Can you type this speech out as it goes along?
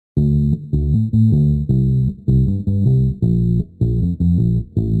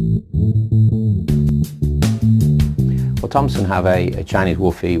Thomson have a Chinese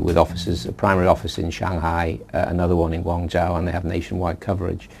woofie with offices, a primary office in Shanghai, another one in Guangzhou, and they have nationwide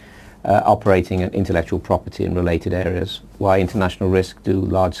coverage, operating in intellectual property and related areas, while International Risk do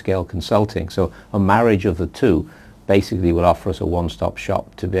large-scale consulting. So a marriage of the two basically will offer us a one-stop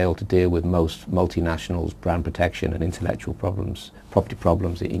shop to be able to deal with most multinationals' brand protection and intellectual problems, property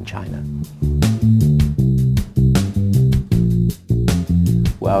problems in China.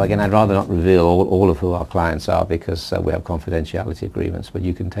 Well, again, I'd rather not reveal all of who our clients are because we have confidentiality agreements, but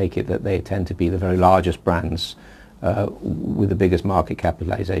you can take it that they tend to be the very largest brands with the biggest market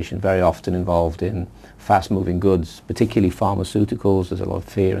capitalization, very often involved in fast-moving goods, particularly pharmaceuticals. There's a lot of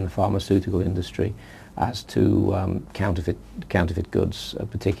fear in the pharmaceutical industry as to counterfeit goods,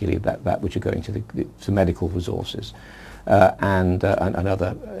 particularly that which are going to medical resources and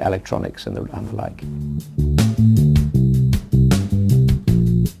other electronics and the like.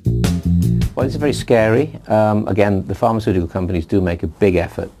 Well, it's very scary. Again, the pharmaceutical companies do make a big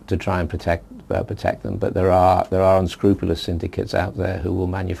effort to try and protect them, but there are unscrupulous syndicates out there who will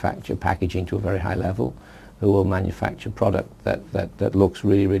manufacture packaging to a very high level, who will manufacture product that looks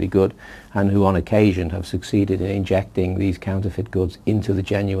really, really good, and who on occasion have succeeded in injecting these counterfeit goods into the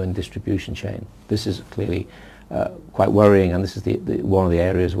genuine distribution chain. This is clearly quite worrying, and this is one of the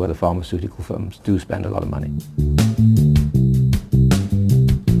areas where the pharmaceutical firms do spend a lot of money.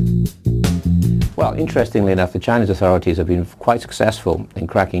 Well, interestingly enough, the Chinese authorities have been quite successful in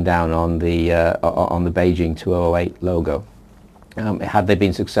cracking down on the Beijing 2008 logo. Had they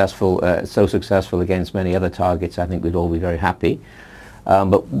been successful, so successful against many other targets, I think we'd all be very happy.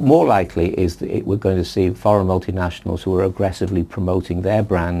 But more likely is that we're going to see foreign multinationals who are aggressively promoting their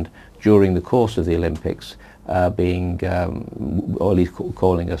brand during the course of the Olympics, or at least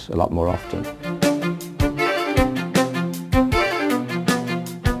calling us a lot more often.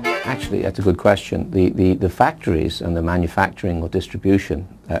 Actually, that's a good question. The factories and the manufacturing or distribution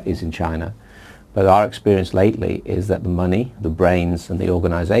is in China. But our experience lately is that the money, the brains and the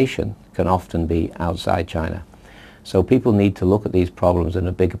organization can often be outside China. So people need to look at these problems in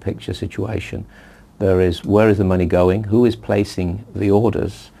a bigger picture situation. Where is the money going? Who is placing the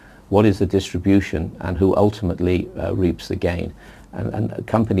orders? What is the distribution? And who ultimately reaps the gain? And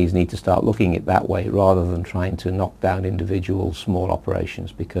companies need to start looking at it that way rather than trying to knock down individual small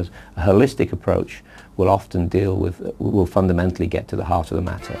operations, because a holistic approach will often will fundamentally get to the heart of the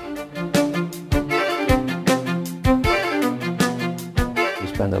matter.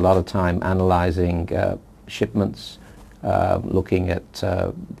 Spend a lot of time analyzing shipments, looking at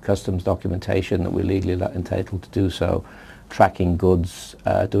customs documentation that we're legally entitled to do so, tracking goods,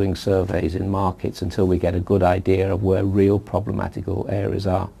 doing surveys in markets until we get a good idea of where real problematical areas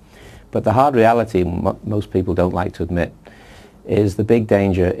are. But the hard reality, most people don't like to admit, is the big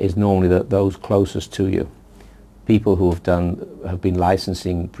danger is normally those closest to you. People who have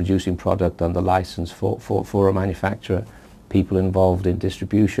been producing product under license for a manufacturer, people involved in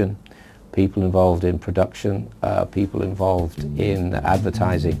distribution, people involved in production, people involved in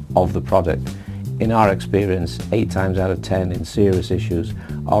advertising of the product. In our experience, 8 times out of 10 in serious issues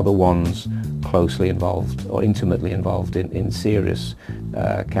are the ones closely involved or intimately involved in serious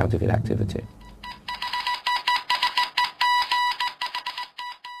counterfeit activity.